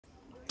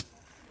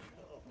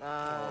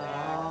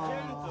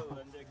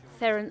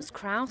Ferenc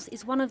Krausz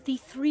is one of the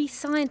 3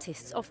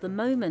 scientists of the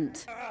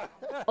moment.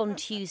 On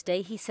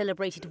Tuesday, he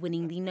celebrated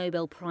winning the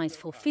Nobel Prize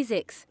for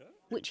Physics,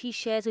 which he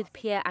shares with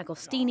Pierre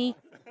Agostini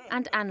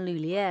and Anne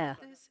Lullier.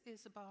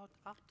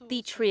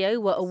 The trio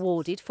were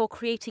awarded for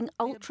creating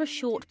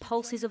ultra-short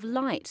pulses of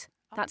light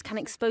that can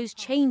expose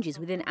changes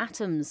within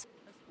atoms.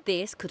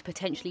 This could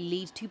potentially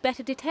lead to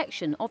better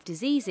detection of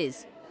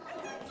diseases.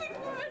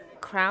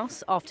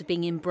 Krausz, after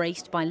being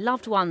embraced by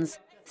loved ones,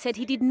 said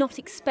he did not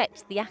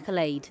expect the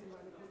accolade.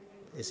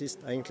 Es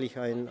ist eigentlich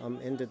am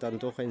Ende dann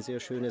doch ein sehr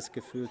schönes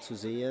Gefühl zu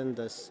sehen,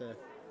 dass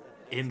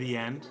In the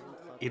end,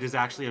 it is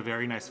actually a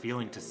very nice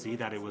feeling to see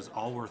that it was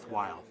all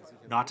worthwhile,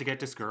 not to get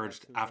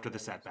discouraged after the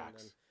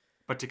setbacks,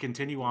 but to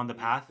continue on the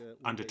path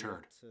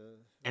undeterred.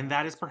 And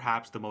that is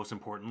perhaps the most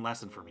important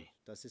lesson for me.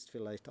 Das ist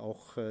vielleicht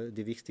auch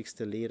die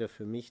wichtigste Lehre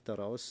für mich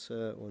daraus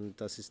und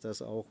das ist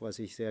das auch, was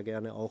ich sehr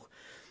gerne auch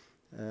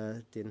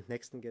den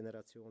nächsten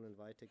Generationen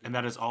weitergeben. And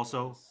that is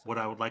also what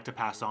I would like to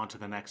pass on to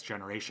the next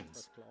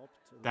generations.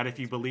 That if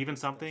you believe in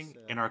something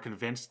and are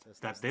convinced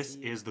that this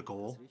is the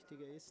goal,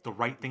 the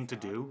right thing to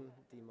do,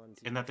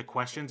 and that the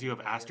questions you have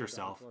asked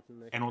yourself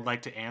and would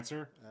like to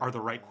answer are the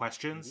right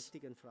questions,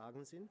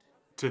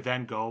 to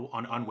then go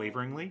on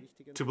unwaveringly,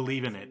 to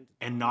believe in it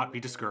and not be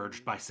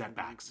discouraged by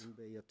setbacks.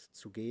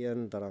 Zu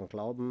gehen, daran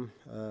glauben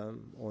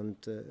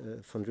und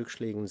von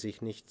Rückschlägen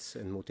sich nichts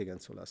entmutigen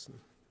zu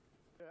lassen.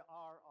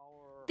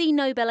 The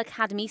Nobel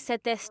Academy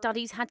said their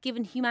studies had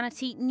given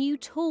humanity new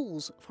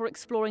tools for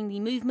exploring the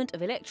movement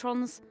of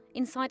electrons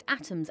inside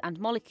atoms and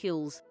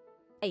molecules,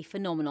 a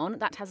phenomenon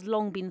that has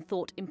long been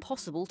thought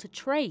impossible to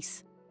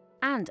trace.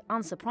 And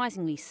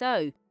unsurprisingly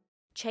so,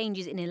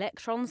 changes in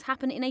electrons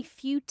happen in a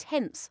few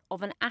tenths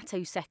of an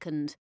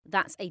attosecond.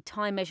 That's a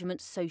time measurement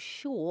so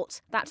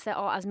short that there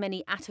are as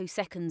many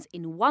attoseconds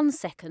in 1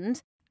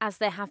 second as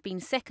there have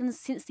been seconds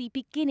since the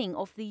beginning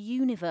of the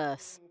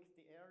universe.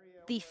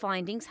 The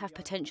findings have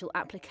potential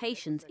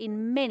applications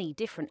in many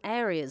different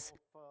areas,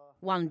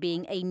 one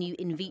being a new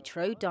in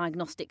vitro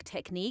diagnostic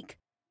technique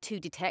to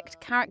detect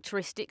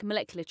characteristic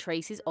molecular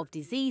traces of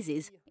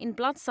diseases in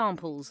blood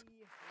samples.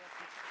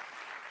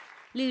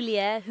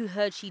 Lullier, who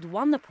heard she'd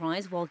won the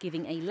prize while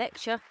giving a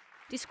lecture,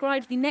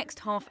 described the next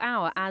half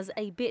hour as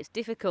a bit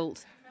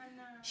difficult.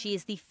 She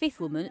is the 5th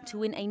woman to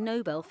win a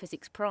Nobel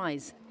Physics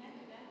Prize.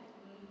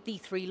 The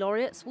 3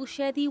 laureates will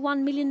share the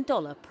 $1 million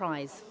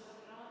prize.